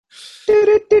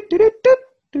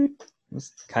It's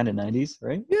kind of 90s,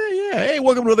 right? Yeah. Hey,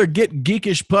 welcome to another Get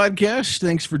Geekish podcast.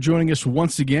 Thanks for joining us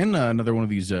once again. Another one of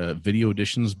these video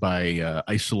editions by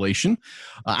Isolation.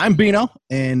 I'm Bino,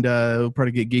 and part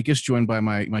of Get Geekish, joined by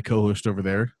my co-host over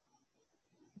there.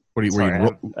 What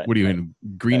are you in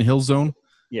Green Hill Zone?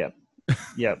 Yeah.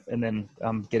 And then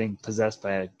I'm getting possessed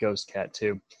by a ghost cat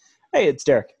too. Hey, it's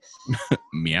Derek.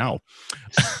 Meow.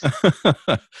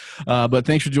 But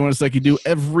thanks for joining us like you do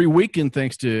every week, and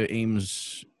thanks to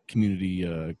Ames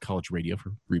Community College Radio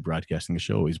for rebroadcasting the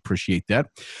show. Always appreciate that.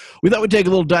 We thought we'd take a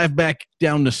little dive back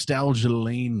down nostalgia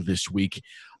lane this week.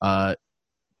 Harken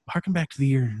back to the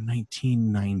year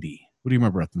 1990. What do you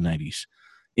remember about the 90s?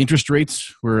 Interest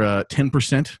rates were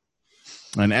 10%.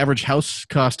 An average house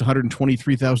cost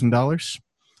 $123,000.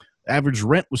 Average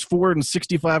rent was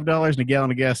 $465, and a gallon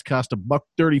of gas cost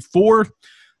 $1.34.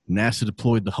 NASA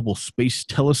deployed the Hubble Space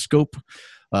Telescope.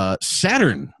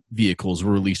 Saturn vehicles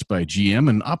were released by GM,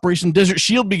 and Operation Desert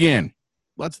Shield began.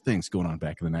 Lots of things going on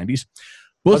back in the 90s.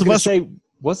 Both of us say,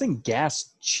 wasn't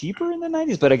gas cheaper in the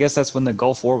 90s? But I guess that's when the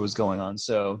Gulf War was going on,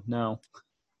 so no.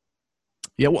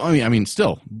 Yeah, well, I mean,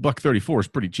 still, $1.34 is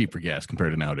pretty cheap for gas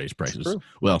compared to nowadays prices. True.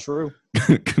 Well, true.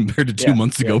 compared to 2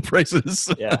 months ago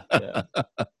prices. Yeah.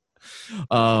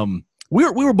 We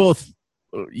were both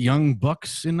young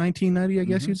bucks in 1990, I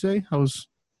guess you'd say. I was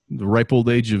the ripe old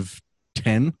age of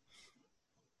 10.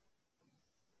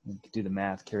 You could do the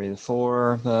math, carry the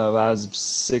 4. I was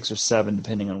 6 or 7,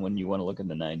 depending on when you want to look in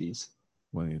the 90s.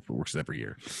 Well, it works every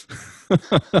year. Some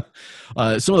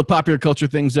of the popular culture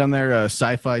things down there,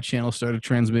 Sci-Fi Channel started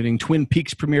transmitting. Twin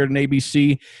Peaks premiered on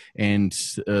ABC, and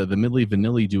the Milli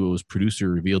Vanilli duo's producer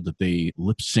revealed that they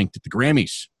lip-synced at the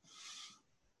Grammys.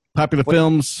 Popular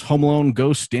films: Home Alone,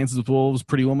 Ghost, Dances with Wolves,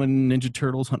 Pretty Woman, Ninja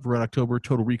Turtles, Hunt for Red October,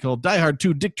 Total Recall, Die Hard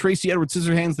 2, Dick Tracy, Edward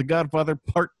Scissorhands, The Godfather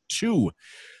Part 2.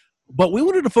 But we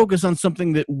wanted to focus on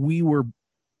something that we were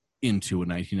into in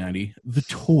 1990, the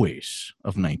toys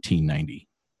of 1990.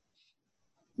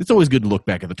 It's always good to look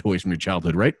back at the toys from your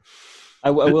childhood, right?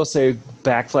 I will say,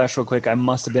 backflash real quick, I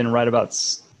must have been right about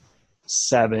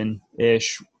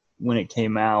 7-ish when it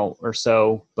came out or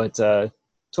so, but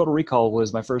Total Recall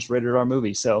was my first rated R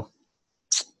movie, so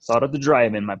saw it at the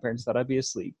drive-in. My parents thought I'd be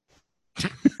asleep.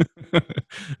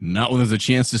 Not when there's a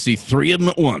chance to see 3 of them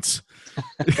at once.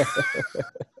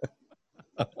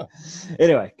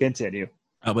 Anyway, continue.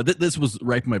 But this was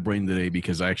right in my brain today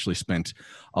because I actually spent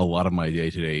a lot of my day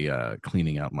today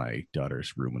cleaning out my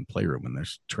daughter's room and playroom, and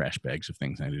there's trash bags of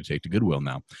things I need to take to Goodwill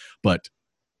now. But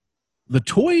the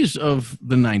toys of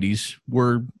the 90s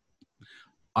were,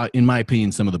 in my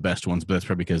opinion, some of the best ones, but that's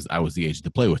probably because I was the age to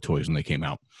play with toys when they came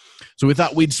out. So we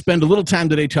thought we'd spend a little time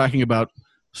today talking about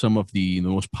some of the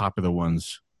most popular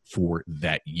ones for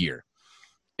that year.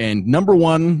 And number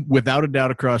one, without a doubt,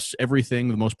 across everything,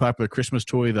 the most popular Christmas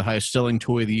toy, the highest selling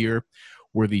toy of the year,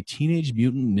 were the Teenage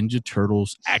Mutant Ninja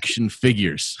Turtles action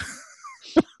figures.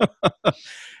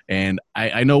 And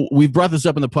I know we've brought this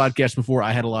up in the podcast before.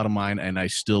 I had a lot of mine, and I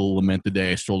still lament the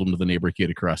day I sold them to the neighbor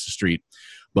kid across the street.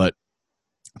 But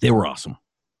they were awesome.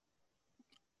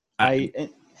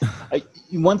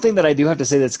 One thing that I do have to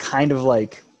say that's kind of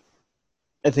like,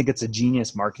 I think it's a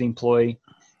genius marketing ploy,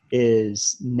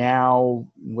 is now,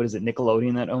 what is it,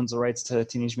 Nickelodeon that owns the rights to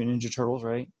Teenage Mutant Ninja Turtles,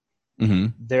 right? Mm-hmm.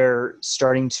 They're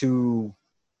starting to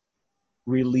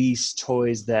release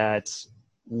toys that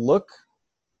look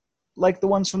like the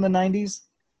ones from the 90s.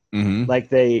 Mm-hmm. Like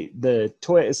the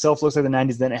toy itself looks like the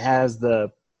 90s, then it has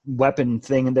the weapon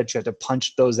thing and that you have to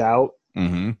punch those out.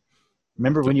 Mm-hmm.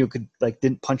 Remember when you could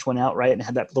didn't punch one out, right? And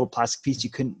had that little plastic piece you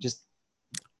couldn't just...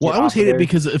 Well, I always hated it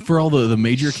because for all the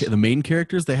main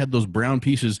characters, they had those brown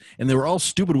pieces, and they were all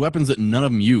stupid weapons that none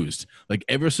of them used. Like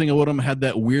every single one of them had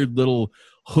that weird little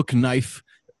hook knife.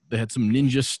 They had some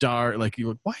ninja star. Like,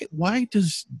 you're like, why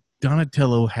does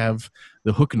Donatello have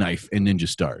the hook knife and ninja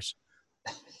stars?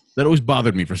 That always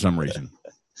bothered me for some reason.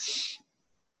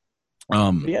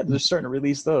 Yeah, they're starting to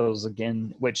release those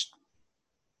again, which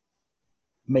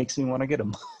makes me want to get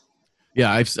them. Yeah,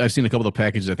 I've seen a couple of the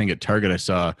packages. I think at Target I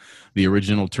saw the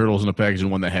original Turtles in a package and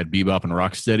one that had Bebop and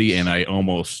Rocksteady, and I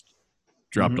almost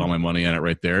dropped all my money on it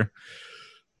right there.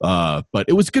 But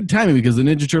it was good timing because the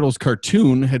Ninja Turtles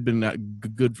cartoon had been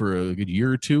good for a good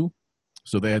year or two,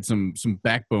 so they had some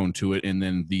backbone to it. And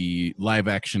then the live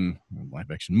action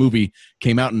movie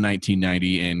came out in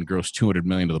 1990 and grossed $200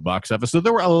 million to the box office. So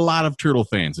there were a lot of Turtle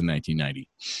fans in 1990.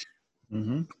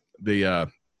 Mm-hmm. They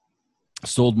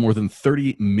sold more than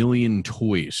 30 million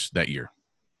toys that year.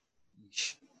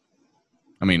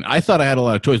 I mean, I thought I had a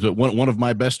lot of toys, but one of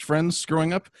my best friends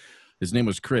growing up, his name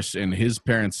was Chris, and his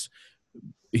parents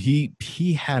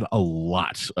he had a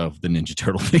lot of the Ninja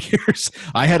Turtle figures.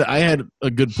 I had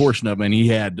a good portion of them, and he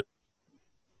had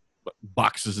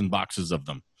boxes and boxes of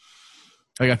them.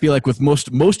 Like I feel like with most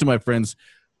of my friends,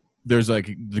 there's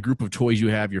like the group of toys you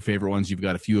have, your favorite ones. You've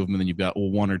got a few of them, and then you've got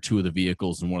one or two of the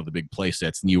vehicles and one of the big play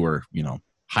sets, and you were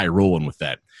high rolling with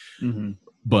that. Mm-hmm.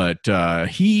 But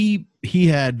he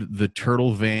had the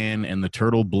turtle van and the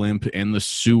turtle blimp and the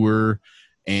sewer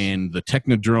and the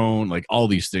Technodrome, like all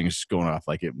these things going off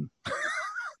like it.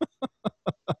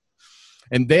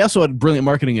 And they also had brilliant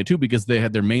marketing it too, because they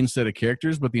had their main set of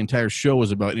characters, but the entire show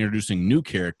was about introducing new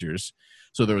characters.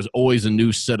 So there was always a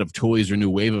new set of toys or new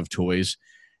wave of toys.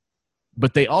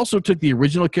 But they also took the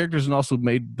original characters and also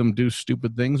made them do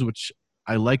stupid things, which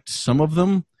I liked some of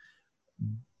them.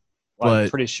 Well, I'm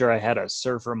pretty sure I had a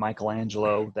Surfer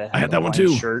Michelangelo that had I had that one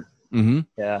too. Shirt. Mm-hmm.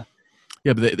 Yeah.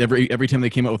 Yeah, but every time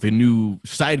they came out with a new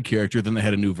side character, then they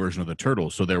had a new version of the turtle.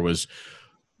 So there was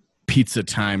Pizza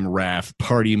Time Raph,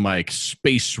 Party Mike,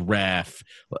 Space Raph,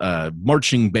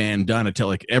 Marching Band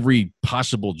Donatello, like every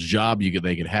possible job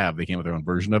they could have, they came with their own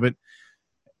version of it.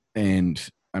 And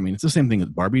I mean, it's the same thing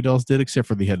that Barbie dolls did, except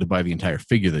for they had to buy the entire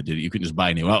figure that did it. You couldn't just buy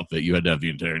a new outfit; you had to have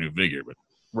the entire new figure. But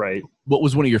right. What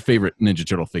was one of your favorite Ninja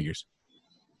Turtle figures?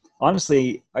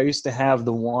 Honestly, I used to have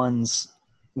the ones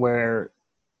where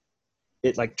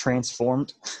it like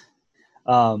transformed.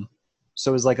 So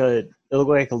it was it looked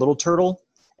like a little turtle,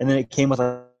 and then it came with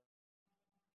like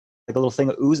a little thing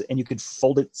of ooze, and you could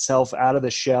fold itself out of the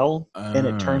shell, and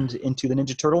it turned into the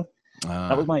Ninja Turtle.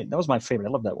 That was my favorite.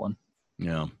 I love that one.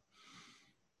 Yeah,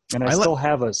 and I still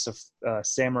have a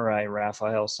Samurai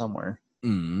Raphael somewhere.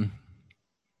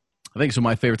 I think so.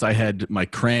 My favorites, I had my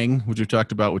Krang, which we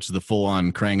talked about, which is the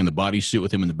full-on Krang in the bodysuit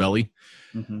with him in the belly.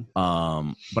 Mm-hmm.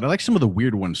 But I like some of the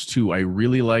weird ones too. I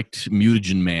really liked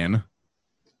Mutagen Man.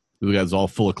 The guy's all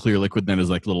full of clear liquid, and then there's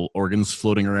like little organs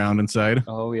floating around inside.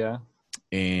 Oh yeah.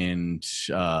 And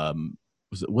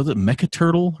was it Mecha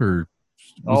Turtle or?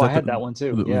 I had that one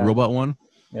too. The robot one.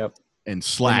 Yep. And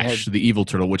Slash, the evil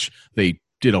turtle, which they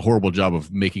did a horrible job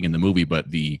of making in the movie,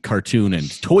 but the cartoon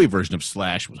and toy version of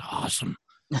Slash was awesome.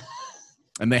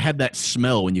 And they had that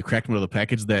smell when you cracked them out of the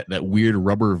package, that weird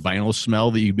rubber vinyl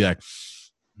smell that you'd be like,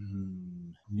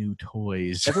 new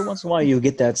toys. Every once in a while you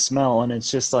get that smell, and it's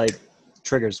just like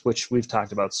triggers, which we've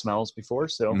talked about smells before.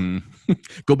 So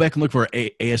go back and look for our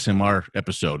ASMR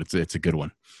episode. It's a good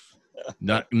one.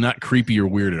 Not creepy or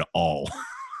weird at all.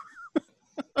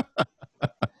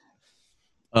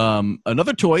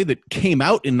 Another toy that came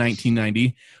out in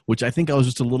 1990, which I think I was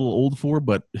just a little old for,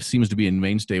 but seems to be a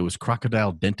mainstay, was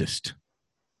Crocodile Dentist.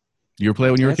 You ever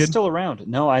play when you were a kid? It's still around.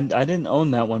 No, I didn't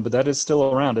own that one, but that is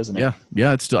still around, isn't it?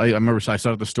 Yeah. It's still. I remember I saw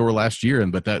it at the store last year,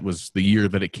 but that was the year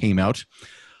that it came out.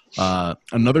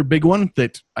 Another big one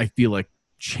that I feel like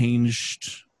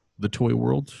changed the toy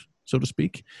world, so to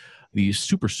speak, the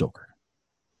Super Soaker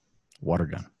water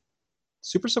gun.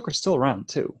 Super Soaker's still around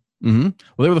too. Mm-hmm.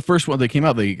 Well, they were the first one. They came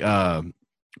out. They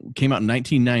came out in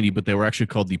 1990, but they were actually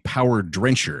called the Power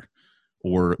Drencher,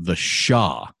 or the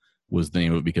Shaw was the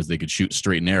name of it, because they could shoot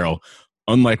straight and narrow,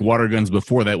 unlike water guns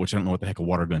before that, which I don't know what the heck a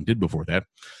water gun did before that.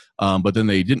 But then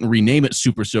they didn't rename it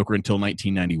Super Soaker until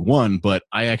 1991. But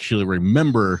I actually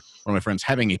remember one of my friends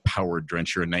having a Power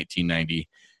Drencher in 1990,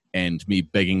 and me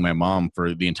begging my mom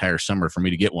for the entire summer for me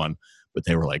to get one. But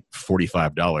they were like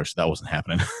 $45, so that wasn't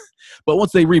happening. But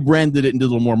once they rebranded it and did a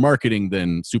little more marketing,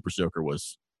 then Super Soaker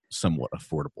was somewhat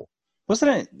affordable. Wasn't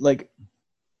it like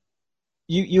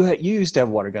you used to have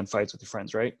water gun fights with your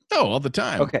friends, right? Oh, all the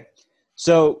time. Okay.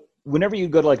 So whenever you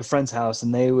go to like a friend's house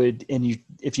and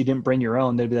if you didn't bring your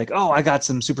own, they'd be like, "Oh, I got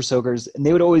some Super Soakers," and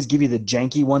they would always give you the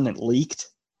janky one that leaked.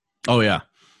 Oh yeah.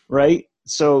 Right.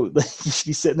 So you'd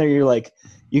be sitting there, you're like,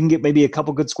 you can get maybe a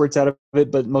couple good squirts out of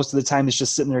it, but most of the time it's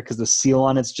just sitting there because the seal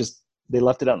on it's just, they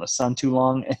left it out in the sun too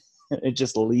long and it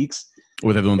just leaks.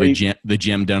 Or the one they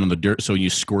jam down in the dirt, so when you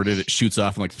squirt it, it shoots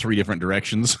off in like 3 different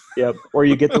directions. Yep. Or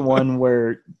you get the one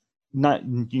where not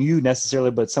you necessarily,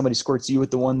 but somebody squirts you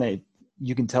with the one that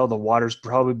you can tell the water's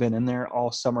probably been in there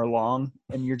all summer long,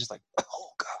 and you're just like, oh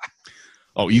god.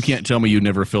 Oh, you can't tell me you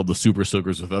never filled the Super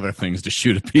Soakers with other things to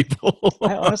shoot at people.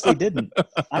 I honestly didn't.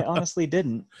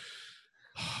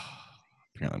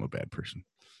 Apparently I'm a bad person.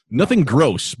 Nothing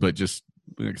gross, but just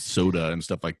like soda and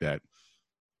stuff like that.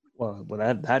 Well,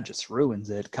 that just ruins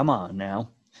it. Come on now.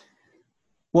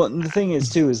 Well, the thing is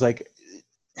too is like,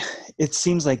 it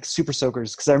seems like Super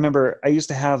Soakers, because I remember I used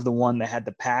to have the one that had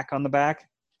the pack on the back.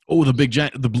 Oh, the big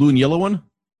giant, the blue and yellow one.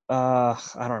 I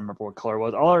don't remember what color it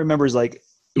was. All I remember is like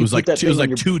it was like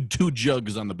two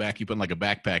jugs on the back. You put in like a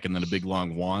backpack and then a big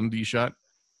long wand you shot.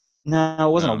 No,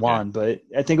 it wasn't Oh, a okay. wand, but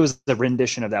I think it was a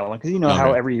rendition of that one because you know how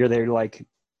Okay. every year they're like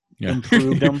Yeah.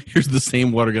 improved them. Here's the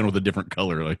same water gun with a different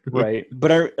color. Like, Right.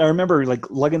 But I remember like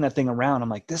lugging that thing around. I'm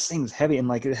like, this thing's heavy. And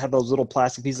like it had those little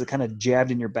plastic pieces that kind of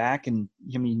jabbed in your back. And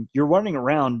I mean, you're running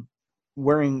around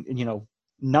wearing,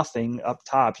 nothing up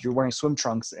top. You're wearing swim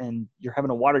trunks and you're having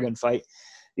a water gun fight.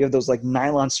 You have those like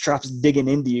nylon straps digging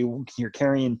into you. You're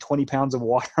carrying 20 pounds of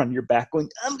water on your back going,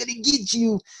 I'm going to get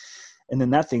you. And then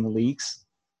that thing leaks.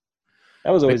 That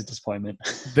was always a disappointment.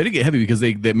 they didn't get heavy because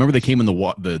they remember they came in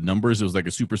the numbers. It was like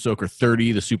a Super Soaker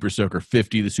 30, the Super Soaker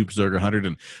 50, the Super Soaker 100,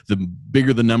 and the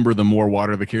bigger the number, the more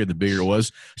water they carried, the bigger it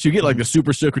was. So you get like the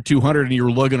Super Soaker 200, and you're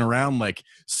lugging around like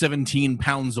 17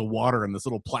 pounds of water in this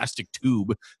little plastic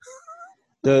tube.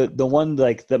 The one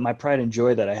like that my pride and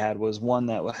joy that I had was one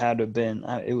that had to have been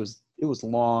it was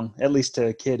long, at least to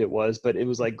a kid it was, but it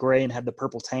was like gray and had the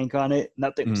purple tank on it.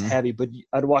 Not that it was heavy, but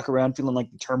I'd walk around feeling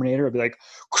like the Terminator. I'd be like,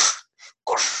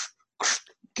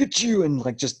 get you, and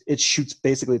like just it shoots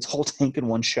basically its whole tank in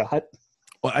one shot.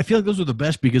 Well, I feel like those were the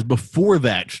best because before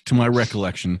that, to my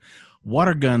recollection,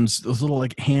 water guns, those little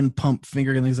like hand pump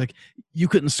finger gun things, like you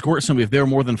couldn't squirt somebody if they were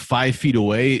more than 5 feet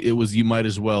away. It was you might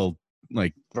as well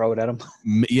like throw it at them.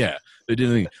 Yeah, they did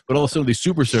anything. But also these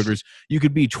Super Soakers, you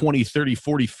could be 20, 30,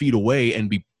 40 feet away and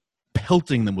be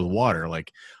pelting them with water,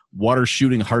 like water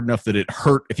shooting hard enough that it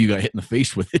hurt if you got hit in the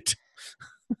face with it.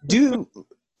 Do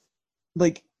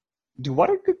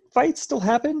water fights still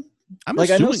happen? I'm like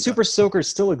I know assuming Super Soakers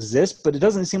still exist, but it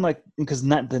doesn't seem like because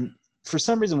for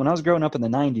some reason when I was growing up in the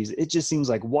 90s, it just seems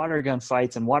like water gun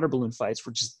fights and water balloon fights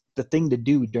were just the thing to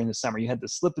do during the summer. You had the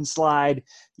slip and slide,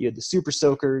 you had the Super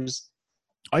Soakers.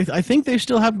 I think they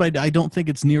still have, but I don't think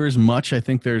it's near as much. I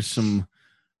think there's some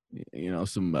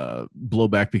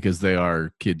blowback because they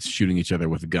are kids shooting each other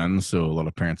with guns, so a lot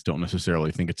of parents don't necessarily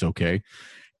think it's okay.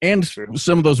 And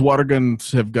some of those water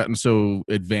guns have gotten so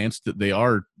advanced that they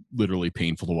are literally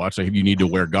painful to watch. Like you need to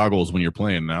wear goggles when you're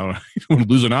playing now. You don't want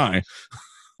to lose an eye.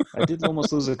 I did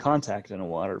almost lose a contact in a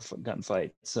water gun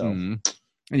fight. So, And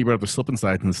you brought up the slip and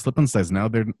slides, and the slip and slides now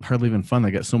they're hardly even fun.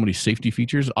 They got so many safety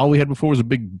features. All we had before was a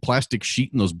big plastic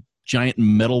sheet and those giant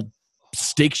metal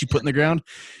stakes you put in the ground,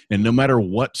 and no matter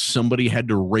what, somebody had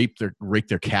to rake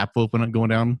their cap open and going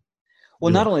down.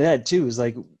 Well, not only that too is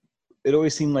like it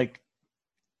always seemed like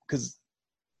because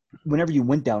whenever you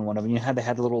went down one of them, you had to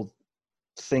have little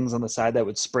things on the side that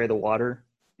would spray the water.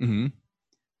 Mm-hmm.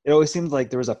 It always seemed like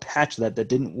there was a patch that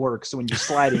didn't work. So when you're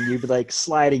sliding, you'd be like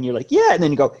sliding, you're like, yeah. And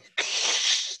then you go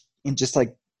and just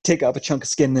like take up a chunk of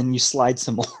skin, and then you slide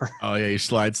some more. Oh yeah. You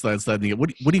slide. What do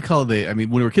you call I mean,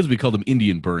 when we were kids, we called them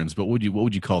Indian burns, but what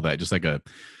would you call that? Just like a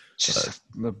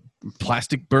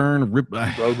plastic burn,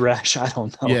 road rash. I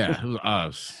don't know. Yeah.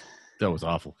 That was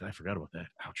awful. I forgot about that.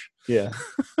 Ouch. Yeah.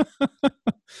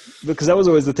 Because that was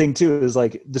always the thing too, is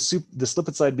like the slip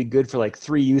and slide be good for like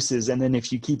 3 uses. And then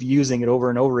if you keep using it over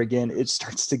and over again, it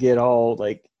starts to get all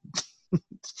like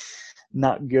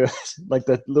not good. Like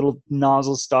the little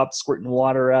nozzle stopped squirting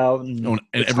water out. And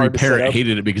every parent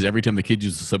hated it because every time the kid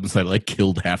used the slip and slide, it like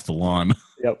killed half the lawn.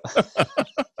 Yep.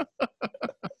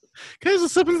 Guys, the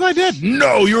slip and slide dead?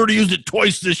 No, you already used it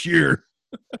twice this year.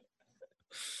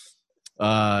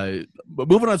 But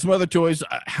moving on to some other toys.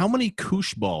 How many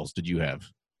koosh balls did you have?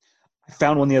 I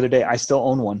found one the other day. I still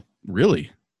own one.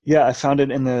 Really? Yeah, I found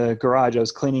it in the garage. I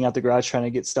was cleaning out the garage trying to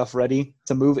get stuff ready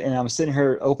to move, and I was sitting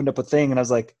here, opened up a thing, and I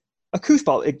was like, a koosh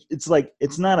ball. It's like,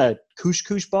 it's not a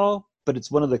koosh ball, but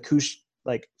it's one of the koosh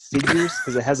like figures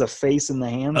because it has a face in the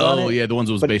hands on it. Oh, yeah, the ones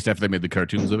that was based after they made the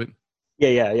cartoons of it?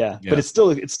 Yeah. But it's still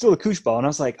a koosh ball, and I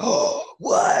was like, oh,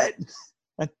 what?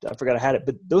 I forgot I had it.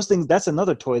 But those things, that's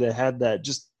another toy that had that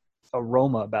just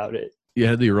aroma about it.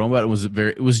 Yeah, the aroma about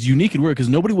it was unique and weird because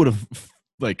nobody would have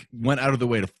like went out of their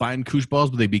way to find koosh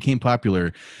balls, but they became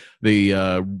popular. They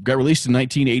got released in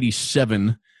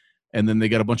 1987, and then they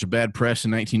got a bunch of bad press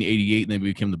in 1988, and they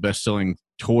became the best-selling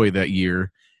toy that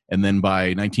year. And then by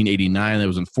 1989, it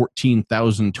was in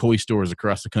 14,000 toy stores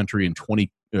across the country and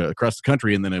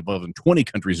and then above in 20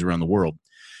 countries around the world.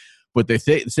 But they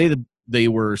say that they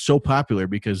were so popular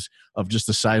because of just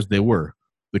the size they were.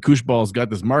 The koosh balls got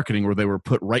this marketing where they were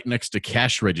put right next to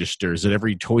cash registers at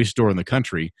every toy store in the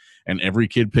country, and every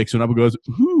kid picks one up and goes,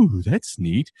 ooh, that's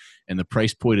neat. And the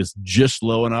price point is just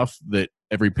low enough that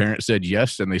every parent said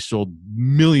yes, and they sold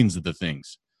millions of the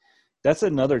things. That's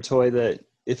another toy that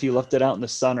if you left it out in the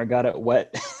sun or got it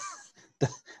wet,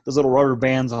 those little rubber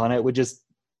bands on it would just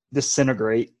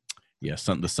disintegrate. Yeah,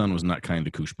 the sun was not kind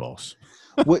to koosh balls.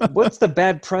 What's the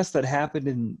bad press that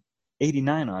happened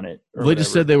 89 on it. Well, they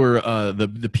just said they were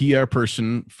the PR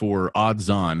person for Odds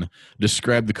On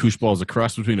described the koosh ball as a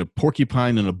cross between a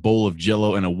porcupine and a bowl of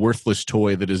Jello and a worthless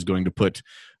toy that is going to put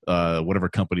whatever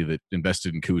company that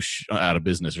invested in koosh out of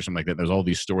business or something like that. There's all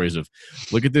these stories of,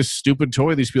 look at this stupid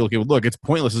toy these people came. Look, it's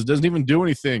pointless. It doesn't even do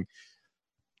anything.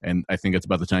 And I think that's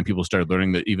about the time people started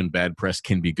learning that even bad press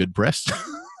can be good press.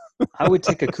 I would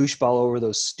take a koosh ball over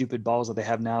those stupid balls that they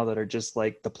have now that are just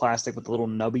like the plastic with the little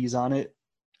nubbies on it.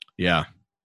 Yeah.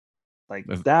 Like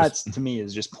that's to me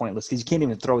is just pointless because you can't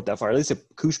even throw it that far. At least a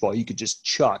koosh ball you could just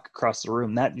chuck across the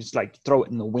room. That just like throw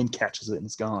it and the wind catches it and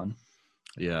it's gone.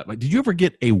 Yeah. Like, did you ever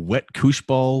get a wet koosh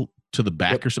ball to the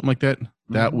back or something like that?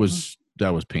 That was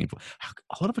painful.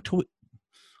 A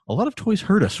lot of toys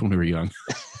hurt us when we were young.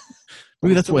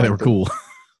 Maybe that's why they were cool.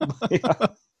 Yeah.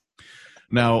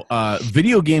 Now,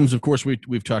 video games, of course,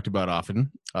 we've talked about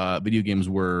often. Video games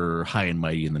were high and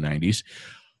mighty in the 90s.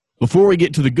 Before we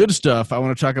get to the good stuff, I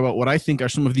want to talk about what I think are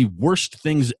some of the worst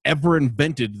things ever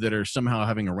invented that are somehow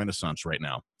having a renaissance right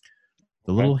now.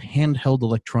 The little handheld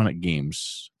electronic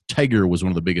games. Tiger was one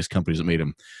of the biggest companies that made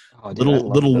them. Oh, dude,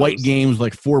 little white games,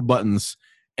 like 4 buttons.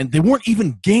 And they weren't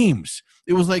even games.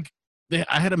 It was like,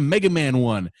 I had a Mega Man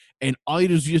one, and all you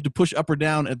did was to push up or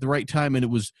down at the right time, and there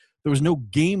was no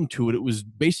game to it. It was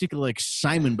basically like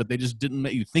Simon, but they just didn't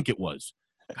let you think it was.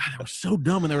 God, that was so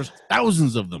dumb, and there was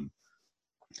thousands of them.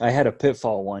 I had a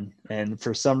Pitfall one, and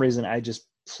for some reason, I just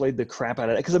played the crap out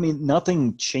of it. Because, I mean,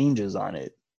 nothing changes on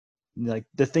it. Like,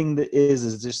 the thing that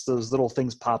is just those little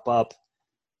things pop up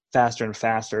faster and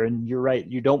faster. And you're right,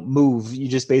 you don't move. You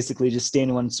just basically just stand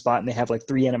in one spot, and they have, like,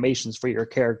 3 animations for your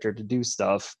character to do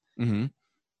stuff. Mm-hmm.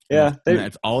 Yeah. And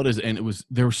that's all it is. And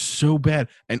they were so bad.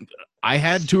 And I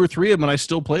had 2 or 3 of them, and I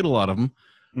still played a lot of them.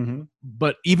 Mm-hmm.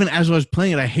 But even as I was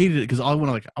playing it, I hated it because I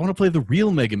want to play the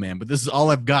real Mega Man, but this is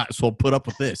all I've got, so I'll put up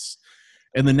with this.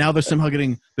 And then now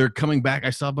they're coming back. I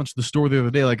saw a bunch of the store the other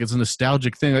day, like it's a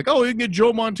nostalgic thing, like, oh, you can get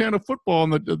Joe Montana football on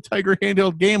the Tiger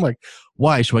handheld game. Like,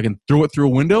 why? So I can throw it through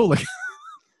a window? Like,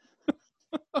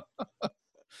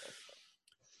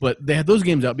 but they had those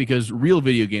games out because real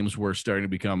video games were starting to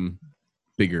become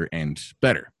bigger and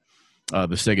better.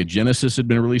 The Sega Genesis had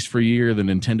been released for a year. The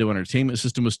Nintendo Entertainment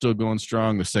System was still going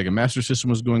strong. The Sega Master System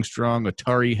was going strong.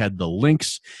 Atari had the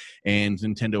Lynx, and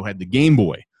Nintendo had the Game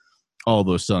Boy. All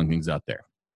those selling things out there.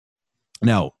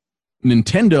 Now,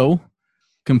 Nintendo,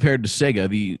 compared to Sega,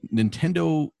 the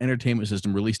Nintendo Entertainment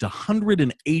System released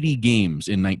 180 games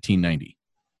in 1990.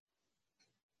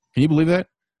 Can you believe that?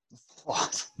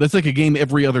 What? That's like a game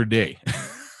every other day.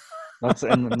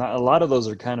 And a lot of those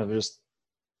are kind of just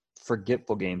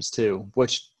forgetful games too,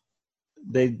 which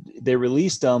they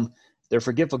released them. They're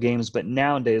forgetful games, but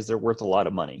nowadays they're worth a lot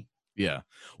of money. Yeah.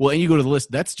 Well, and you go to the list,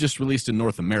 that's just released in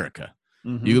North America.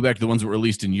 Mm-hmm. You go back to the ones that were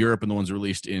released in Europe and the ones that were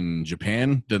released in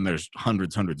Japan, then there's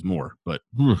hundreds more. But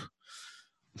there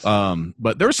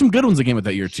were some good ones that came out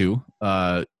that year too.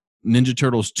 Ninja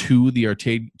Turtles 2, the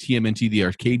TMNT, the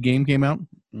arcade game came out,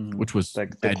 which was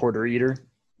like the quarter eater.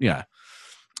 Yeah.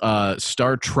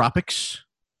 Star Tropics.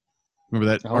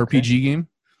 Remember that RPG game?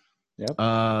 Yep.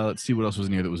 Let's see what else was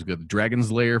in here that was good.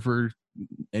 Dragon's Lair for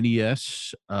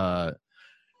NES.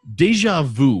 Deja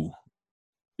Vu.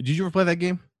 Did you ever play that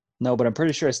game? No, but I'm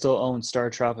pretty sure I still own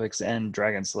Star Tropics and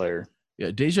Dragon Slayer.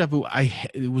 Yeah, Deja Vu.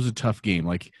 It was a tough game.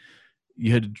 Like,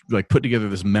 you had to like put together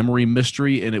this memory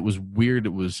mystery, and it was weird.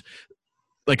 It was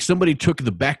like somebody took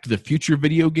the Back to the Future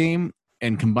video game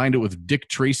and combined it with Dick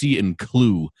Tracy and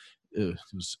Clue. It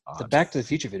was odd. The Back to the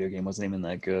Future video game wasn't even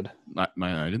that good. I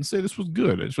didn't say this was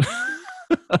good.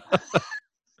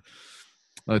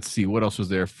 Let's see. What else was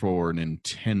there for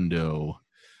Nintendo?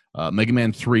 Mega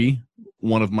Man 3,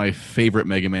 one of my favorite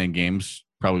Mega Man games,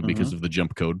 probably because of the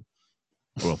jump code.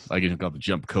 Well, I guess call it the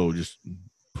jump code, just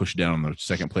push down on the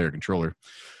second player controller.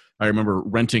 I remember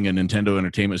renting a Nintendo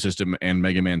Entertainment System and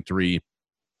Mega Man 3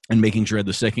 and making sure I had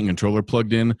the second controller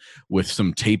plugged in with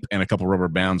some tape and a couple rubber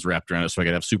bands wrapped around it so I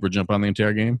could have super jump on the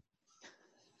entire game.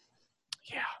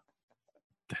 Yeah,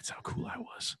 that's how cool I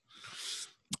was.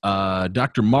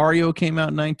 Dr. Mario came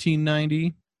out in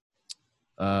 1990.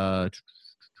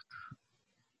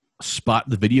 Spot,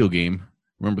 the video game.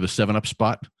 Remember the 7-Up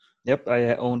Spot? Yep,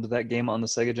 I owned that game on the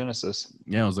Sega Genesis.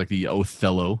 Yeah, it was like the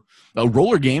Othello.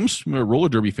 Roller games. Remember, roller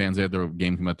derby fans, they had their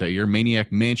game come out that year.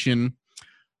 Maniac Mansion.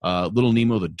 Little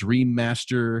Nemo, the Dream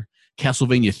Master,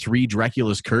 Castlevania 3,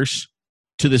 Dracula's Curse.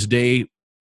 To this day,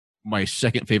 my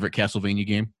second favorite Castlevania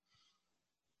game.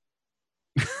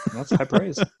 That's high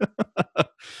praise.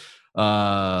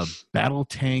 Battle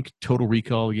Tank, Total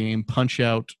Recall game, Punch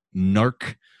Out,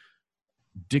 Narc,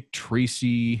 Dick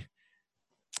Tracy.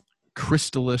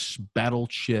 Crystalis, Battle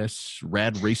Chess,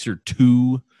 Rad Racer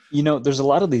 2. You know, there's a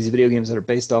lot of these video games that are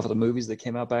based off of the movies that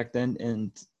came out back then,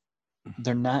 and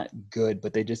they're not good,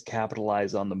 but they just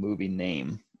capitalize on the movie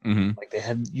name. Mm-hmm. Like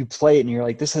you play it and you're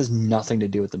like, this has nothing to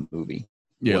do with the movie.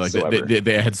 Yeah, whatsoever. like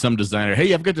they had some designer.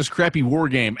 Hey, I've got this crappy war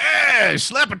game.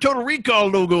 Slap a Total Recall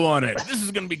logo on it. This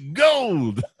is going to be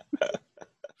gold.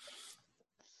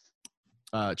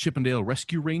 Chippendale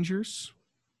Rescue Rangers,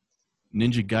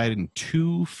 Ninja Gaiden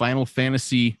 2, Final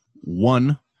Fantasy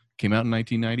 1 came out in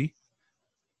 1990.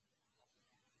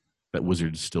 That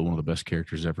wizard is still one of the best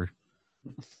characters ever.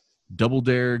 Double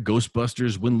Dare,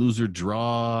 Ghostbusters, Win, Loser,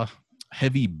 Draw,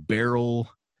 Heavy Barrel,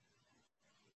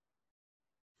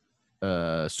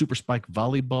 Super Spike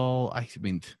Volleyball. I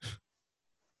mean,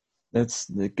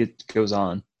 it goes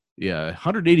on. Yeah,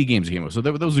 180 games came out. So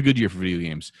that was a good year for video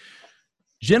games.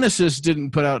 Genesis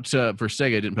didn't put out, for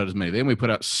Sega, didn't put out as many. They only put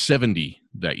out 70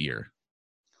 that year.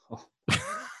 Oh.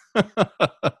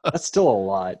 That's still a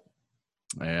lot.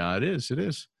 Yeah, it is. It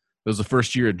is. It was the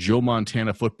first year of Joe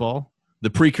Montana football, the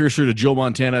precursor to Joe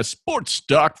Montana sports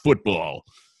stock football,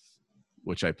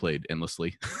 which I played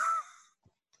endlessly.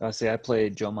 I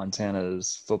played Joe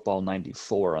Montana's Football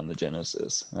 94 on the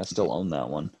Genesis. I still own that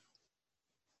one.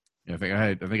 Yeah, I think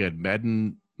I had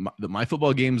Madden. My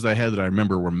football games I had that I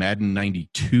remember were Madden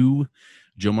 92,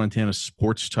 Joe Montana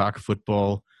Sports Talk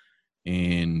Football,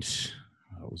 and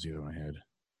what was the other one I had?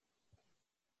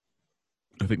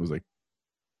 I think it was like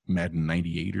Madden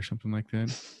 98 or something like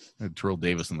that. I had Terrell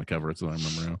Davis on the cover. That's what I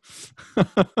remember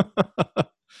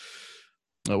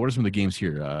now. What are some of the games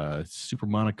here? Super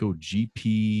Monaco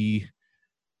GP,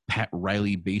 Pat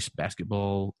Riley Base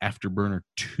Basketball, Afterburner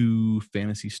 2,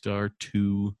 Fantasy Star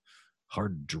 2,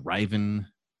 Hard Driving.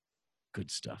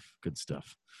 Good stuff. Good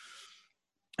stuff.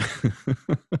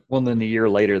 Well, then a year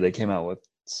later, they came out with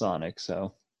Sonic,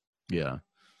 so. Yeah.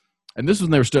 And this was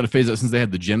when they were starting to phase out since they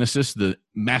had the Genesis. The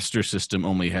Master System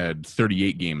only had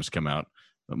 38 games come out,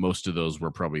 but most of those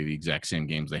were probably the exact same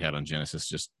games they had on Genesis,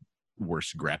 just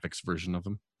worse graphics version of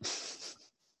them.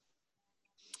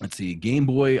 Let's see. Game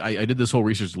Boy, I did this whole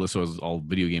research list, so I was all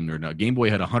video game nerd now. Game Boy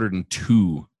had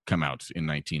 102 come out in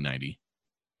 1990.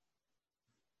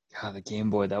 God, the Game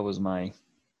Boy, that was my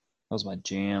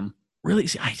jam. Really?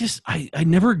 See, I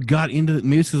never got into it.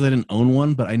 Maybe it's because I didn't own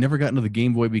one, but I never got into the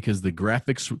Game Boy because the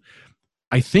graphics,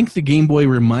 I think the Game Boy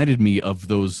reminded me of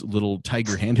those little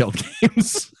Tiger handheld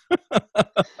games.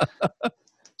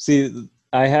 See,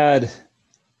 I had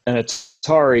an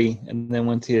Atari and then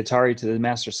went to the Atari to the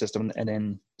Master System, and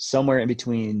then somewhere in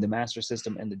between the Master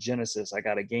System and the Genesis, I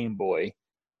got a Game Boy,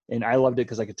 and I loved it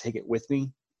because I could take it with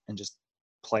me and just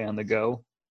play on the go.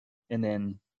 And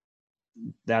then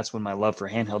that's when my love for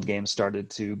handheld games started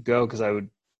to go, because I would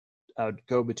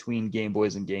go between Game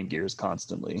Boys and Game Gears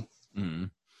constantly. Mm-hmm.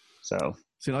 So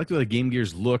see, I liked the way the Game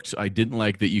Gears looked. I didn't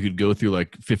like that you could go through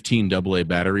like 15 AA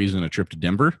batteries in a trip to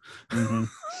Denver. Mm-hmm.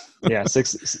 Yeah,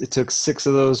 it took 6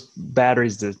 of those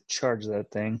batteries to charge that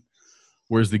thing.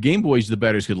 Whereas the Game Boys, the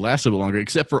batteries could last a little longer,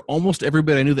 except for almost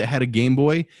everybody I knew that had a Game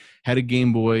Boy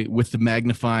with the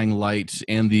magnifying lights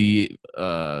and the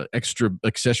extra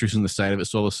accessories on the side of it.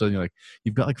 So all of a sudden you're like,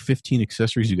 you've got like 15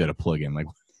 accessories you got to plug in. Like,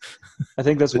 I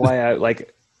think that's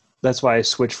why I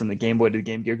switched from the Game Boy to the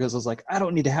Game Gear, because I was like, I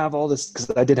don't need to have all this,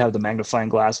 because I did have the magnifying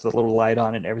glass with a little light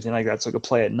on it and everything like that, so I could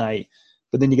play at night.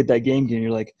 But then you get that Game Gear and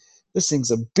you're like, this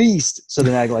thing's a beast. So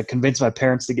then I like convinced my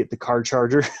parents to get the car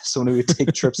charger, so when we would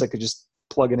take trips, I could just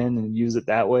plug it in and use it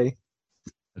that way.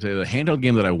 I tell you, the handheld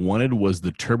game that I wanted was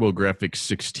the TurboGrafx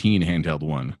 16 handheld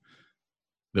one.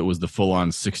 That was the full-on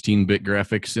 16-bit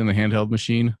graphics in the handheld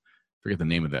machine. I forget the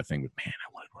name of that thing, but man,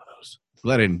 I wanted one of those.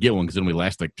 Glad I didn't get one, because it only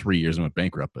lasted like 3 years and went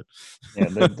bankrupt. But yeah,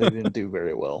 they didn't do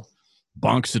very well.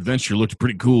 Bonk's Adventure looked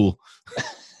pretty cool.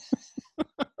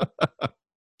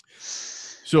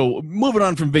 So moving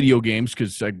on from video games,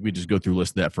 because we just go through a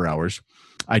list of that for hours.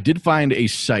 I did find a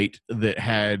site that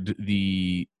had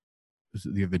the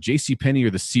JCPenney or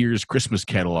the Sears Christmas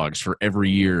catalogs for every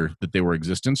year that they were in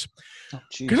existence.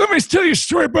 Because let me tell you a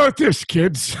story about this,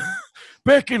 kids.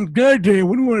 Back in my day,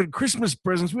 when we wanted Christmas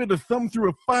presents, we had to thumb through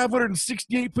a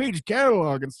 568-page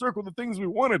catalog and circle the things we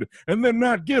wanted and then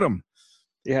not get them.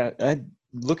 Yeah,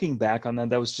 looking back on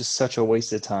that was just such a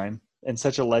waste of time and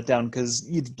such a letdown, because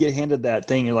you'd get handed that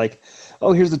thing. You're like,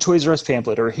 oh, here's the Toys R Us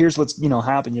pamphlet, or here's what's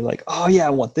happened. You're like, oh, yeah,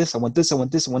 I want this, I want this, I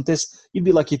want this, I want this. You'd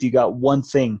be lucky if you got one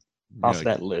thing off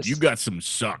that list. You got some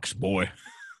sucks, boy.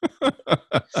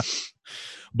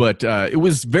 But it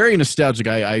was very nostalgic.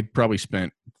 I probably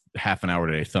spent half an hour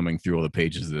today thumbing through all the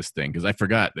pages of this thing, because I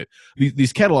forgot that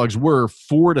these catalogs were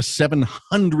 400 to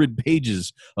 700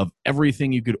 pages of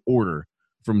everything you could order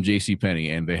from JCPenney,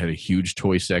 and they had a huge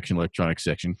toy section, electronics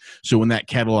section. So when that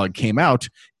catalog came out,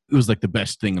 it was like the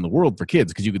best thing in the world for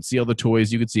kids because you could see all the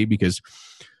toys you could see, because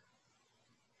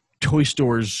toy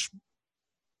stores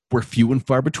were few and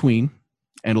far between,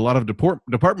 and a lot of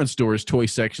department stores' toy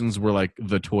sections were like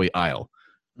the toy aisle.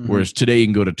 Mm-hmm. Whereas today you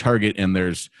can go to Target and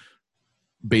there's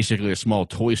basically a small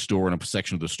toy store in a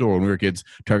section of the store. When we were kids,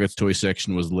 Target's toy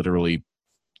section was literally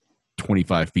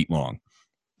 25 feet long.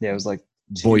 Yeah, it was like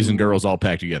boys and girls all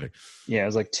packed together. Yeah, it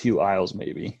was like 2 aisles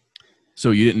maybe.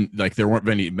 So you didn't like, there weren't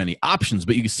many options,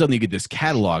 but you suddenly get this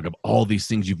catalog of all these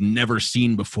things you've never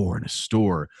seen before in a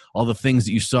store, all the things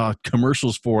that you saw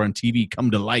commercials for on TV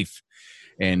come to life.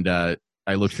 And I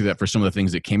looked through that for some of the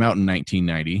things that came out in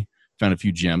 1990, found a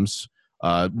few gems.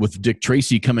 With Dick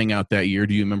Tracy coming out that year,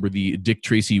 do you remember the Dick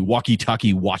Tracy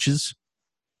walkie-talkie watches?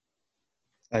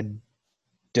 I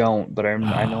don't, but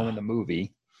I know in the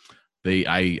movie.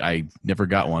 I never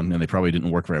got one, and they probably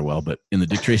didn't work very well. But in the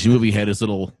Dick Tracy movie, he had his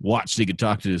little watch that he could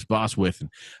talk to his boss with, and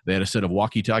they had a set of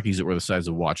walkie-talkies that were the size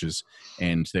of watches,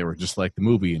 and they were just like the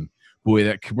movie. And boy,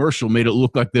 that commercial made it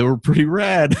look like they were pretty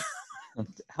rad.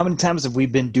 How many times have we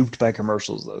been duped by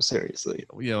commercials, though? Seriously.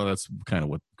 Yeah, well, that's kind of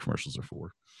what commercials are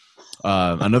for.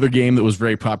 Another game that was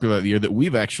very popular that year that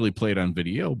we've actually played on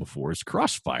video before is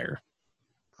Crossfire.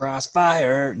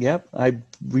 Crossfire. Yep. I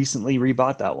recently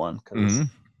rebought that one because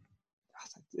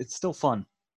it's still fun.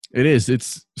 It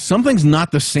is. Something's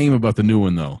not the same about the new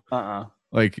one, though.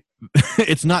 Like,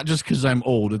 it's not just because I'm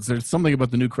old. There's something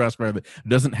about the new Crossfire that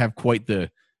doesn't have quite the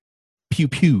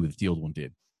pew-pew that the old one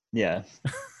did. Yeah.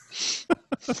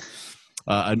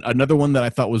 Another one that I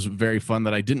thought was very fun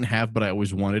that I didn't have, but I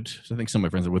always wanted. I think some of my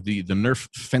friends are with the Nerf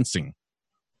fencing.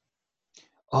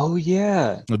 Oh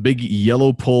yeah, the big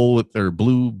yellow pole or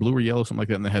blue or yellow, something like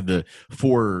that, and they had the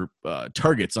 4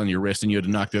 targets on your wrist, and you had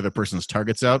to knock the other person's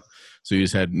targets out. So you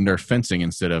just had Nerf fencing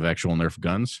instead of actual Nerf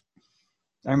guns.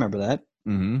 I remember that.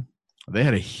 Mm-hmm. They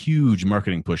had a huge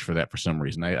marketing push for that for some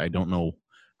reason. I don't know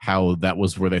how that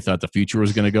was where they thought the future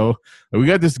was going to go. We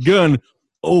got this gun,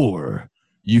 or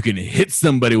you can hit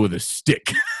somebody with a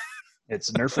stick.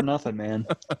 It's Nerf or nothing, man.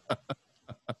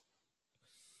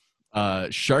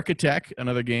 Shark Attack,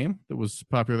 another game that was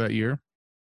popular that year.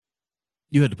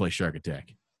 You had to play Shark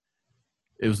Attack.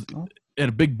 It had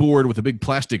a big board with a big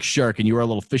plastic shark, and you were all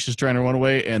little fishes trying to run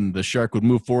away, and the shark would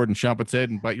move forward and chomp its head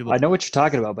and bite you. I know what you're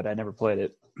talking about, but I never played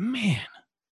it. Man.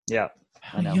 Yeah.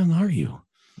 How young are you?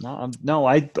 No,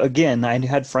 I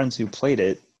had friends who played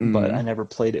it, but I never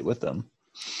played it with them.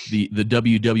 The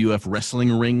WWF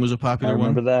wrestling ring was a popular one. I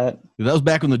remember that. That was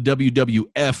back when the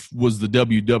WWF was the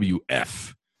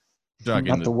WWF.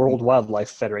 Not the World Wildlife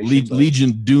Federation.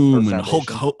 Legion Doom and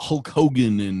Hulk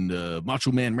Hogan and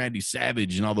Macho Man Randy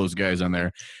Savage and all those guys on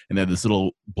there. And they had this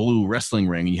little blue wrestling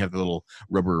ring, and you have the little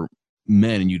rubber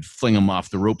men, and you'd fling them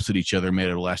off the ropes at each other made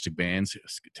out of elastic bands. It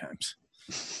was good times.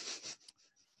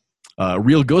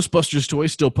 Real Ghostbusters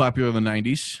toys still popular in the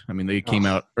 90s. I mean, they came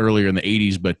out earlier in the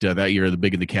 80s, but that year, the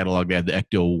big in the catalog, they had the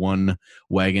Ecto-1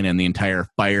 wagon and the entire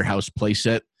Firehouse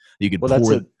playset. You could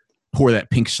pour that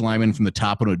pink slime in from the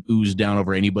top, and it would ooze down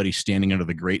over anybody standing under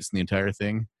the grates and the entire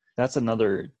thing. That's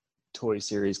another toy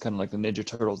series, kind of like the Ninja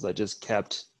Turtles, that just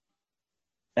kept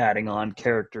adding on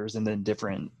characters and then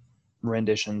different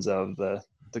renditions of the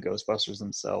Ghostbusters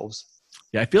themselves.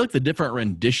 Yeah, I feel like the different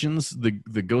renditions, the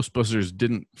Ghostbusters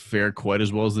didn't fare quite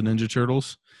as well as the Ninja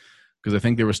Turtles, because I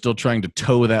think they were still trying to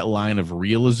toe that line of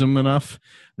realism enough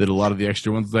that a lot of the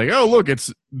extra ones, like, oh, look,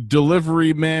 it's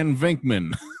Delivery Man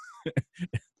Venkman.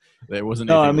 There wasn't.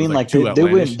 No, I mean, like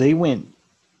they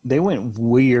went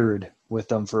weird with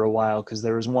them for a while, because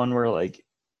there was one where like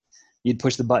you'd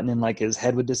push the button and like his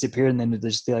head would disappear, and then it'd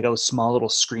just be like a small little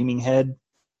screaming head.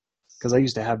 Because I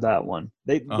used to have that one.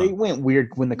 They went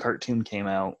weird when the cartoon came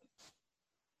out.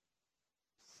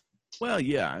 Well,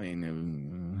 yeah, I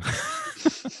mean,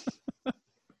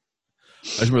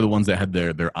 I remember the ones that had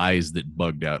their eyes that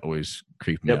bugged out always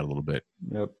creeped me out a little bit.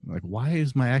 Yep. Like, why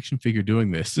is my action figure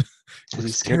doing this?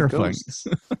 It's terrifying.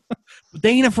 But they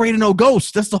ain't afraid of no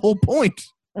ghosts. That's the whole point.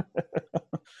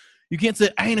 You can't say,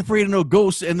 I ain't afraid of no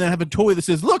ghosts, and then have a toy that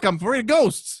says, look, I'm afraid of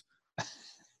ghosts.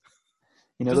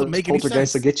 You know, those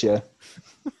poltergeists will get you.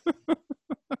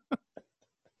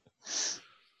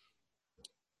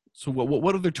 So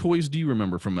what other toys do you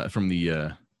remember from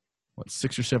the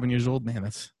 6 or 7 years old? Man,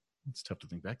 that's tough to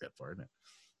think back that far, isn't it?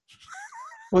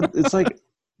 Well, it's like,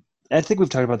 I think we've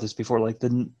talked about this before. Like I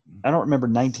don't remember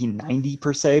 1990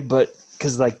 per se, but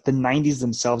because like the 90s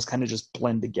themselves kind of just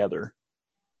blend together.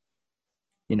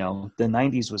 You know, the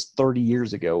 90s was 30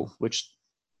 years ago, which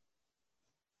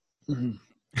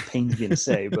pains me to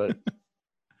say, but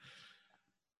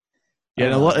Yeah,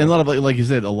 and a lot of like you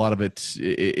said, a lot of it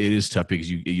is tough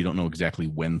because you don't know exactly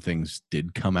when things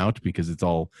did come out because it's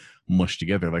all mushed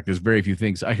together. Like there's very few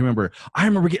things. I remember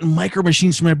getting Micro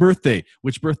Machines for my birthday.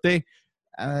 Which birthday?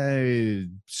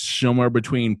 Somewhere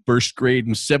between first grade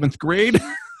and seventh grade.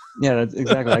 Yeah, that's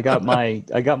exactly. I got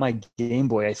my Game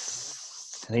Boy, I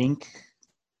think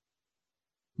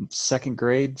second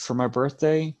grade for my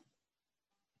birthday.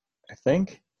 I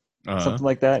think something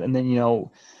like that. And then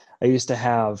I used to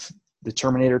have the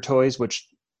Terminator toys, which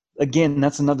again,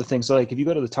 that's another thing. So like if you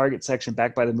go to the Target section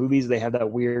back by the movies, they have that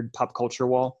weird pop culture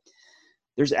wall.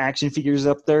 There's action figures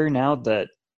up there now that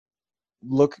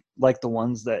look like the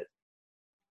ones that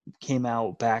came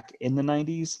out back in the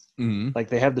 90s. Mm-hmm. Like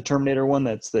they have the Terminator one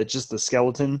that's just the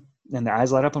skeleton and the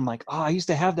eyes light up. I'm like, oh, I used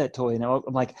to have that toy. And I'm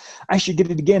like, I should get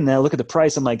it again. And I look at the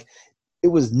price. I'm like, it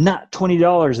was not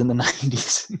 $20 in the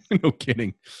 90s. No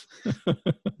kidding. I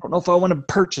don't know if I want to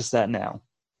purchase that now.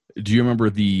 Do you remember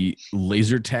the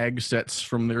laser tag sets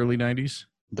from the early 90s?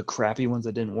 The crappy ones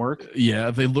that didn't work?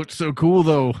 Yeah, they looked so cool,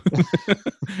 though.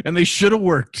 And they should have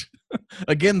worked.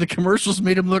 Again, the commercials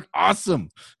made them look awesome.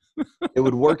 It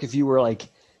would work if you were like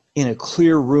in a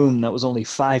clear room that was only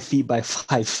 5 feet by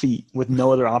 5 feet with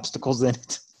no other obstacles in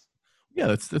it. Yeah,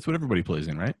 that's what everybody plays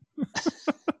in, right?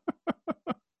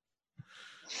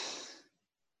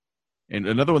 And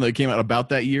another one that came out about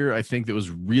that year, I think that was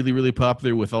really, really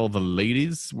popular with all the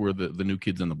ladies were the New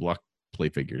Kids on the Block play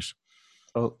figures.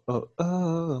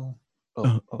 Oh.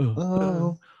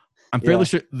 I'm fairly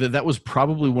sure that was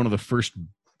probably one of the first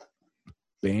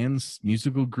bands,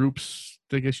 musical groups,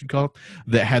 I guess you'd call it,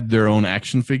 that had their own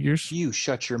action figures. You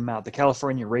shut your mouth. The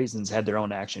California Raisins had their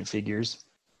own action figures,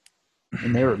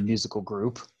 and they were a musical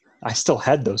group. I still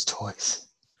had those toys.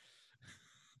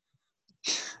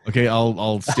 Okay,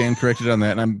 I'll stand corrected on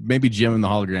that, and maybe Jim and the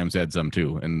Holograms had some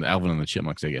too, and Alvin and the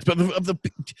Chipmunks, I guess. But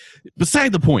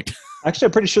beside the point. Actually,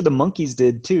 I'm pretty sure the Monkees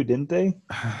did too, didn't they?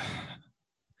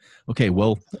 Okay,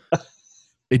 well,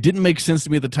 it didn't make sense to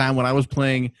me at the time when I was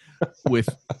playing with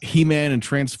He-Man and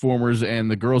Transformers, and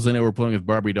the girls I know were playing with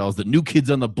Barbie dolls. That New Kids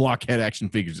on the Block had action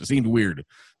figures. It seemed weird.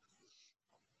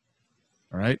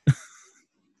 All right.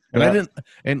 And I didn't,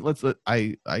 and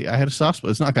I had a soft spot.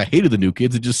 It's not like I hated the New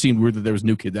Kids. It just seemed weird that there was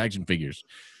New Kids action figures.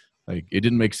 Like it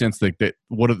didn't make sense that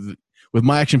with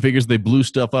my action figures, they blew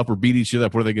stuff up or beat each other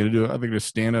up. What are they going to do? I think they're going to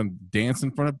stand and dance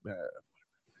in front of.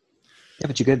 Yeah,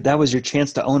 but that was your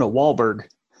chance to own a Wahlberg.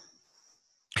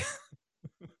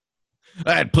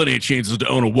 I had plenty of chances to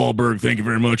own a Wahlberg. Thank you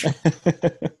very much.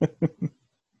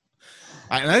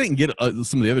 I didn't get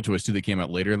some of the other toys, too, that came out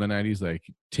later in the 90s, like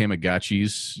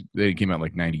Tamagotchis. They came out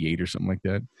like 98 or something like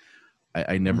that.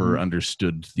 I never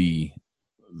understood the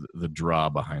draw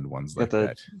behind ones like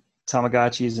that.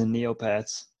 Tamagotchis and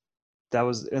Neopets.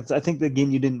 I think,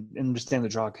 again, you didn't understand the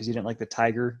draw because you didn't like the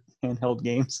Tiger handheld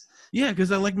games. Yeah,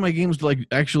 because I like my games to like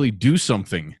actually do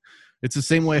something. It's the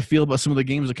same way I feel about some of the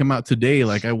games that come out today.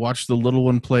 Like I watched the little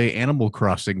one play Animal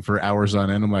Crossing for hours on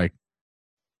end. I'm like,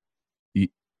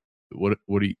 What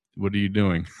are you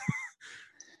doing?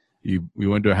 You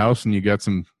went to a house and you got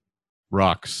some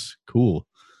rocks. Cool.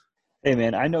 Hey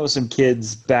man, I know some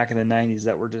kids back in the 90s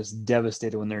that were just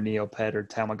devastated when their Neopet or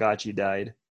Tamagotchi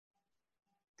died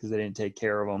because they didn't take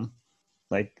care of them.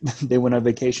 Like they went on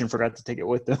vacation, forgot to take it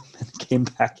with them, and came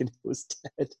back and it was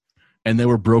dead. And they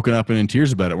were broken up and in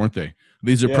tears about it, weren't they?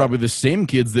 These are probably the same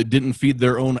kids that didn't feed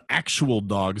their own actual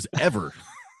dogs ever.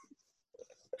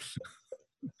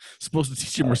 Supposed to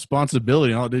teach them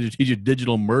responsibility. All it did is teach you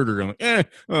digital murder. I'm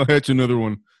like, that's another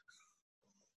one.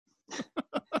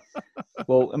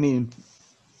 Well, I mean,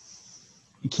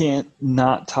 you can't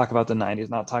not talk about the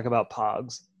 90s, not talk about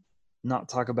Pogs, not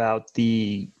talk about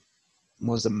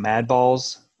Mad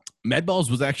Balls? Mad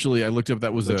Balls was actually, I looked up,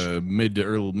 that was mid to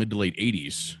late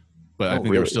 80s. But I think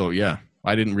really? they were still,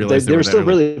 I didn't realize they were still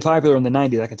really popular in the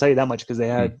 90s. I can tell you that much because they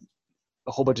had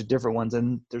a whole bunch of different ones,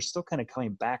 and they're still kind of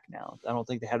coming back now. I don't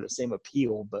think they have the same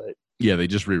appeal, but yeah, they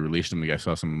just re-released them. I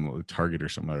saw some Target or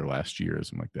something other last year or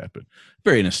something like that. But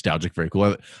very nostalgic, very cool.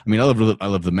 I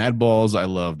love the Mad Balls. I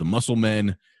love the Muscle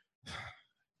Men.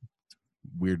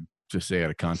 Weird to say out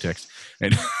of context.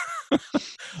 And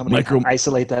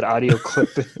isolate that audio clip.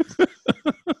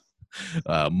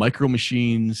 Micro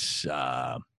Machines.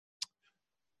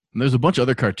 And there's a bunch of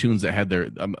other cartoons that had their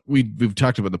we've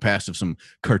talked about the past of some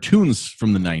cartoons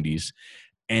from the 90s,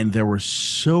 and there were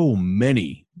so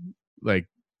many, like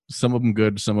some of them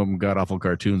good, some of them god awful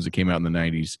cartoons that came out in the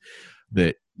 90s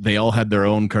that they all had their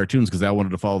own cartoons because I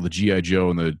wanted to follow the G.I. Joe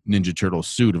and the Ninja Turtle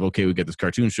suit of, okay, we got this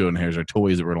cartoon show and here's our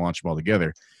toys that we're going to launch them all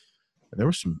together. And there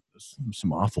were some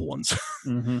some awful ones.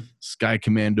 Mm-hmm. Sky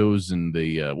Commandos and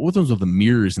the what were those with the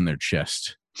mirrors in their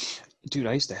chest? Dude,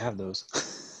 I used to have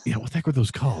those. Yeah, what the heck were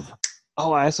those called?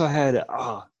 Oh, I also had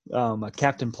a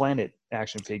Captain Planet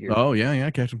action figure. Oh yeah,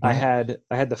 Captain Planet.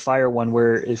 I had the fire one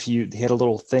where if you had a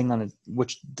little thing on it,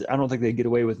 which I don't think they get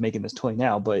away with making this toy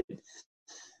now, but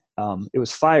it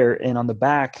was fire, and on the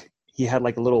back he had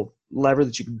like a little lever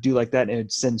that you could do like that, and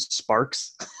it'd send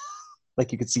sparks.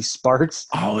 Like you could see sparks.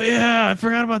 Oh yeah, I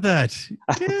forgot about that.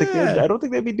 I don't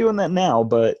think they'd be doing that now,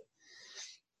 but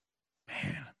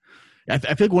man, I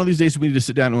feel like one of these days we need to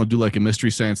sit down and we'll do like a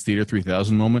Mystery Science Theater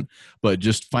 3000 moment, but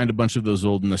just find a bunch of those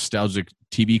old nostalgic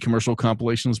TV commercial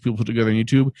compilations people put together on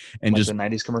YouTube and like just the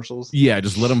 90s commercials. Yeah,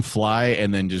 just let them fly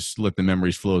and then just let the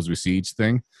memories flow as we see each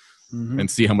thing, and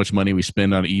see how much money we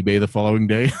spend on eBay the following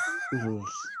day. Ooh,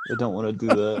 I don't want to do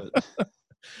that.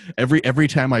 Every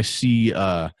time I see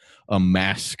a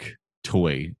mask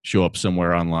toy show up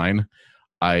somewhere online,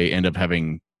 I end up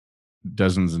having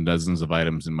dozens and dozens of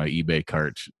items in my eBay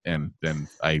cart, and then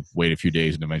I wait a few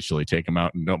days and eventually take them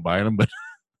out and don't buy them. But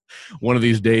one of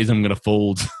these days I'm going to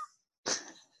fold.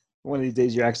 One of these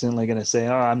days you're accidentally going to say,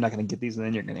 oh, I'm not going to get these, and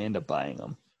then you're going to end up buying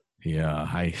them. Yeah,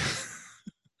 I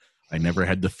never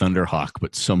had the Thunderhawk,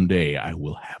 but someday I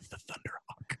will have the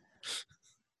Thunderhawk.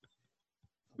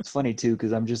 It's funny, too,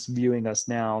 because I'm just viewing us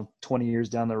now 20 years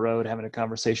down the road having a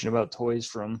conversation about toys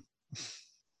from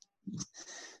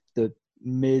the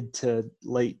mid to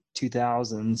late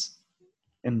 2000s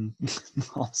and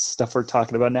all the stuff we're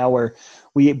talking about now, where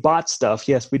we bought stuff.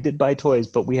 Yes, we did buy toys,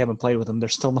 but we haven't played with them. They're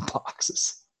still in the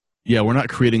boxes. Yeah, we're not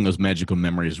creating those magical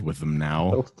memories with them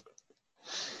now. Nope.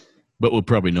 But we'll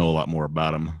probably know a lot more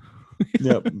about them.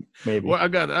 Yep, maybe. Well, I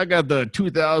got the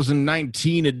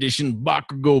 2019 edition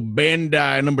Bakugo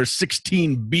Bandai number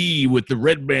 16B with the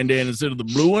red bandana instead of the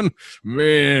blue one.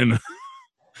 Man.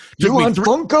 You want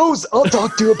Funkos? I'll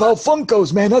talk to you about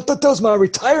Funkos, man. I thought that was my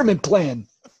retirement plan.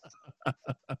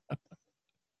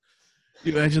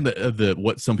 You imagine the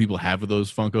what some people have of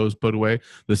those Funkos put away?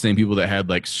 The same people that had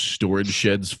like storage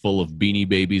sheds full of Beanie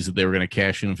Babies that they were going to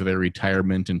cash in for their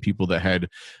retirement, and people that had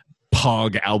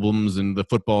Pog albums and the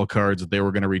football cards that they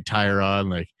were going to retire on.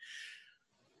 Like,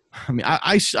 I mean,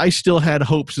 I still had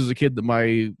hopes as a kid that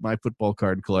my football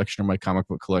card collection or my comic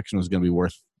book collection was going to be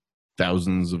worth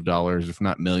thousands of dollars, if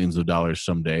not millions of dollars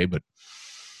someday. But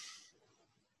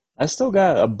I still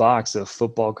got a box of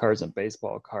football cards and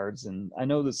baseball cards, and I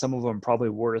know that some of them are probably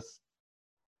worth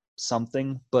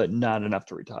something, but not enough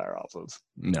to retire off of.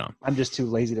 No, I'm just too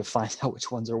lazy to find out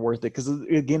which ones are worth it. Because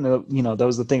again, that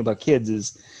was the thing about kids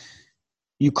is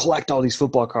you collect all these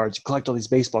football cards, you collect all these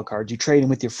baseball cards, you trade them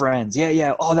with your friends.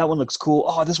 Yeah. Oh, that one looks cool.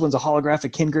 Oh, this one's a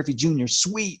holographic Ken Griffey Jr.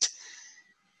 Sweet.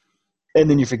 And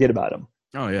then you forget about them.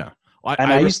 Oh yeah.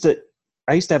 I used to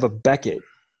have a Beckett,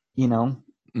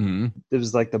 Mm-hmm. It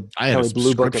was like the I had a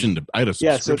blue book. I had a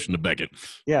subscription to Beckett.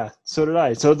 Yeah, so did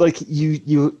I. So like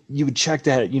you would check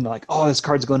that, like, oh, this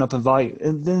card's going up in value,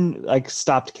 and then like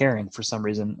stopped caring for some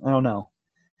reason. I don't know.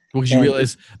 Well, because you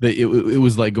realize that it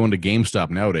was like going to GameStop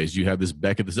nowadays. You have this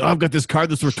Beckett. I've got this card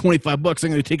that's worth $25. I'm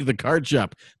going to take it to the card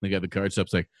shop. And the guy at the card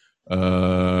shop's like,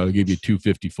 I'll give you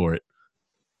 $250 for it.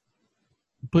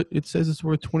 But it says it's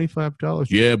worth $25.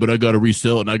 Yeah, but I got to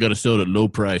resell it, and I got to sell it at low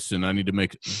price, and I need to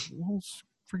make. Well,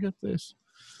 forget this.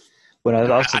 But I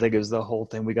also think it was the whole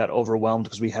thing. We got overwhelmed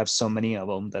because we have so many of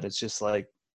them that it's just like.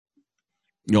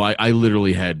 I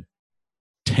literally had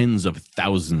tens of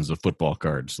thousands of football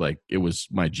cards. Like, it was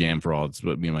my jam for all. It's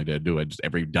what me and my dad do.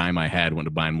 Every dime I had went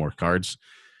to buying more cards.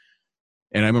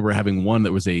 And I remember having one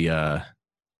that was with a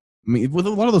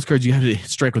lot of those cards, you had to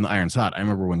strike when the iron's hot. I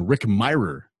remember when Rick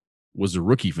Mirer was a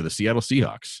rookie for the Seattle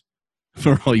Seahawks.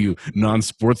 For all you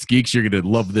non-sports geeks, you're going to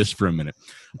love this for a minute.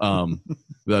 That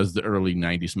was the early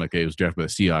 90s. My guy was drafted by the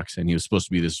Seahawks, and he was supposed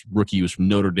to be this rookie. He was from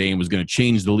Notre Dame, was going to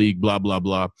change the league, blah, blah,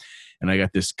 blah. And I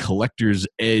got this Collector's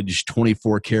Edge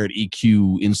 24-karat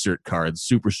EQ insert card,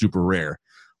 super, super rare.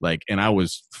 And I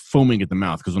was foaming at the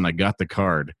mouth because when I got the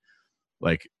card,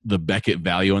 the Beckett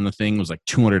value on the thing was like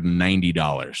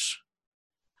 $290.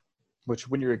 Which,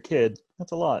 when you're a kid,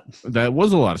 that's a lot. That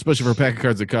was a lot, especially for a pack of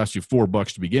cards that cost you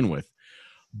 $4 to begin with.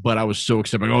 But I was so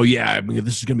excited. Oh, yeah,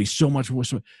 this is going to be so much more.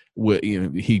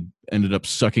 He ended up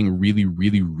sucking really,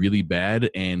 really, really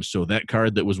bad. And so that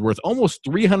card that was worth almost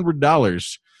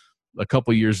 $300 a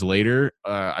couple years later,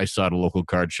 I saw it at a local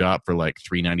card shop for like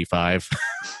 $395.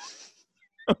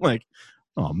 I'm like,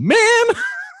 oh, man.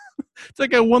 It's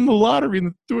like I won the lottery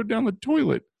and threw it down the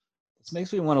toilet. This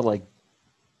makes me want to,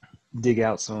 dig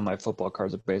out some of my football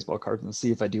cards or baseball cards and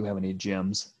see if I do have any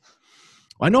gems.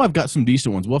 I know I've got some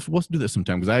decent ones. We'll do this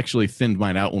sometime because I actually thinned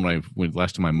mine out when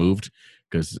last time I moved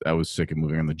because I was sick of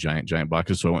moving on the giant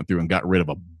boxes. So I went through and got rid of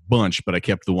a bunch, but I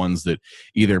kept the ones that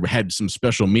either had some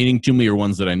special meaning to me or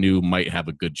ones that I knew might have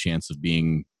a good chance of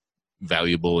being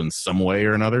valuable in some way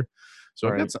or another. So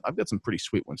I've got some pretty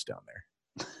sweet ones down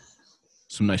there.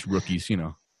 Some nice rookies, you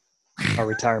know. Our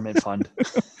retirement fund.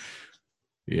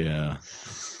 Yeah.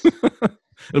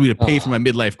 It'll be to pay for my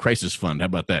midlife crisis fund. How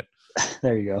about that?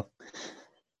 There you go.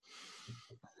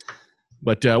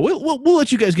 But we'll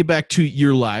let you guys get back to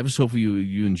your lives. Hopefully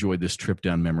you enjoyed this trip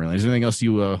down memory lane. Is there anything else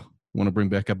you want to bring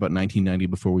back up about 1990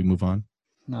 before we move on?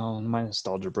 No, my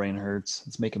nostalgia brain hurts.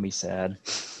 It's making me sad.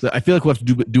 I feel like we'll have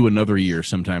to do another year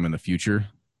sometime in the future.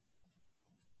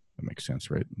 That makes sense,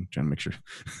 right? I'm trying to make sure.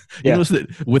 You notice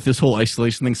that with this whole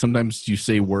isolation thing, sometimes you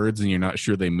say words and you're not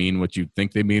sure they mean what you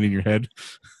think they mean in your head.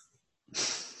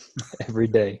 Every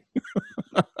day.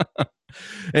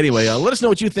 Anyway, let us know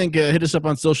what you think. Hit us up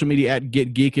on social media at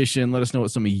Get Geekish and let us know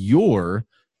what some of your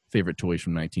favorite toys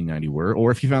from 1990 were.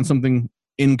 Or if you found something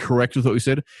incorrect with what we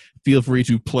said, feel free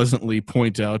to pleasantly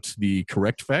point out the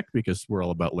correct fact because we're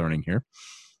all about learning here,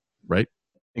 right?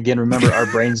 Again, remember, our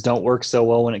brains don't work so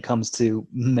well when it comes to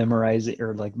memorizing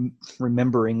or like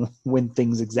remembering when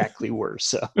things exactly were.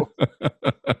 So,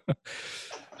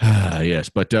 yes,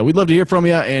 but we'd love to hear from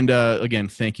you. And again,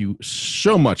 thank you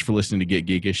so much for listening to Get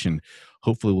Geekish. And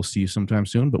hopefully we'll see you sometime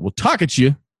soon. But we'll talk at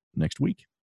you next week.